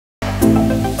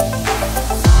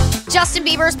Justin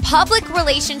Bieber's public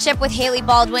relationship with Hailey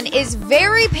Baldwin is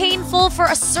very painful for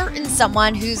a certain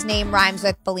someone whose name rhymes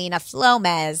with Selena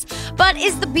Gomez. But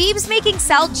is the Biebs making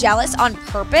Sel jealous on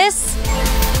purpose?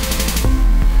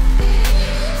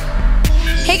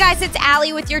 Hey guys, it's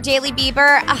Allie with your Daily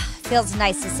Bieber. Feels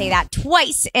nice to say that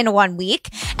twice in 1 week.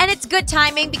 And it's good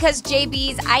timing because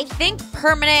JB's, I think,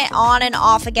 permanent on and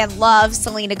off again love,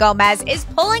 Selena Gomez, is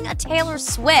pulling a Taylor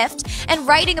Swift and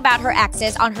writing about her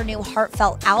exes on her new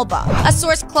heartfelt album. A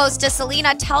source close to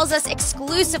Selena tells us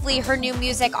exclusively her new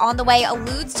music on the way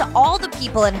alludes to all the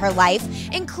people in her life,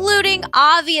 including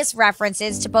obvious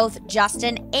references to both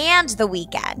Justin and The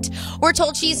Weeknd. We're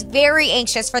told she's very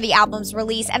anxious for the album's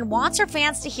release and wants her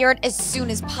fans to hear it as soon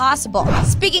as possible.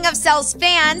 Speaking of Sel's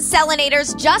fans,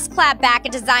 Selenators just clapped back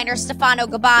at designer Stefano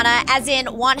Gabbana, as in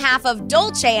one half of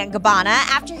Dolce & Gabbana,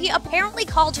 after he apparently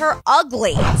called her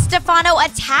ugly. Stefano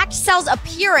attacked Sel's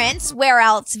appearance, where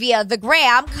else via the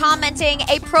gram, commenting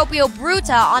a proprio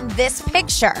bruta on this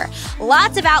picture.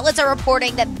 Lots of outlets are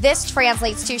reporting that this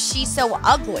translates to "she's so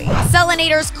ugly."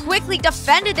 Selenators quickly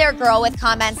defended their girl with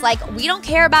comments like, "We don't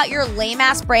care about your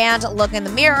lame-ass brand, look in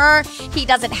the mirror. He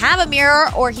doesn't have a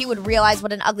mirror, or he would realize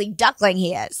what an ugly duckling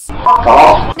he is."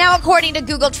 Now, according to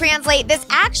Google Translate, this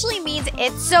actually means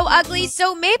 "it's so ugly,"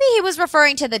 so maybe he was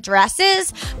referring to the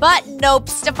dresses. But nope,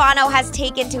 Stefano has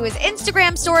taken to his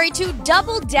Instagram story to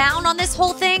double down on this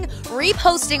whole thing,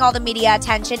 reposting all the media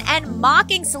attention and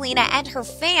mocking Selena and her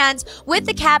fans with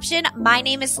the caption, "My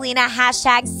name is Selena,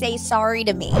 hashtag say sorry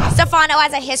to me." Stefano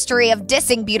has a history of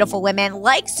dissing beautiful women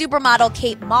like supermodel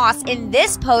Kate Moss, in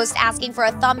this post asking for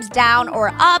a thumbs down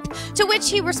or up, to which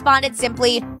he responded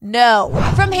simply, "No."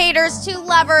 From haters to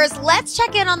lovers, let's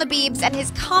check in on the Biebs and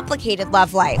his complicated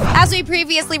love life. As we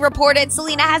previously reported,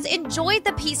 Selena has enjoyed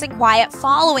the peace and quiet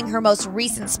following her most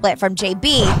recent split from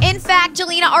JB. In fact,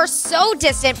 Jelena are so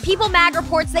distant, People Mag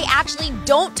reports they actually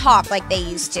don't talk like they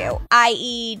used to,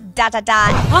 i.e. ...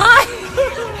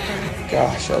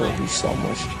 Gosh, I love you so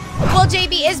much. Well,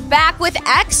 JB is back with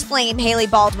ex-Flame Hailey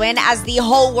Baldwin, as the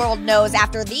whole world knows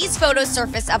after these photos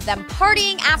surfaced of them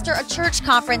partying after a church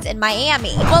conference in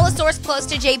Miami. Well, a source close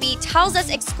to JB tells us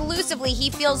exclusively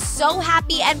he feels so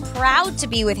happy and proud to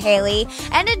be with Hailey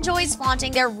and enjoys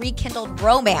flaunting their rekindled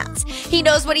romance. He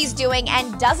knows what he's doing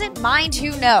and doesn't mind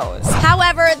who knows.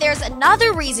 However, there's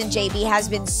another reason JB has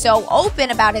been so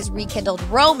open about his rekindled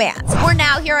romance. We're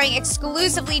now hearing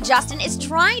exclusively Justin is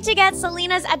trying to get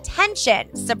Selena's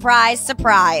attention. Surprise,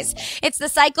 surprise. It's the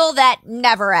cycle that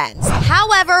never ends.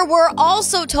 However, we're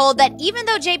also told that even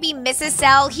though JB misses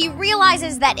Sel, he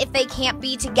realizes that if they can't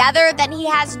be together, then he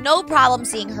has no problem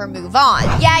seeing her move on.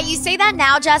 Yeah, you say that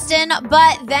now, Justin,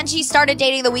 but then she started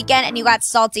dating The Weeknd and you got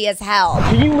salty as hell.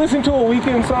 Can you listen to a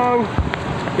Weeknd song?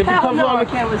 If Hell no, I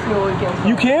can't listen to a Weeknd song.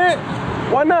 You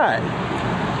can't? Why not?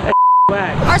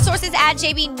 Our sources add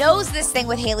JB knows this thing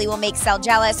with Hailey will make Sel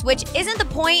jealous, which isn't the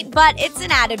point, but it's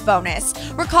an added bonus.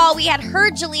 Recall, we had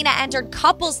heard Jelena entered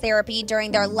couples therapy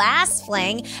during their last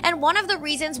fling, and one of the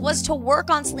reasons was to work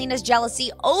on Selena's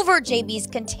jealousy over JB's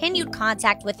continued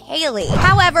contact with Hailey.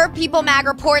 However, People Mag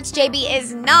reports JB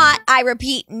is not, I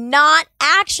repeat, not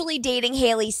actually dating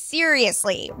Hailey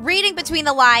seriously. Reading between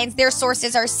the lines, their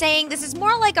sources are saying this is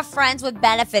more like a friends with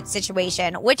benefits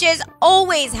situation, which is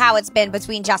always how it's been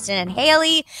between Justin and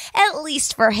Hailey, at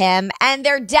least for him, and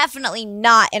they're definitely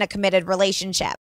not in a committed relationship.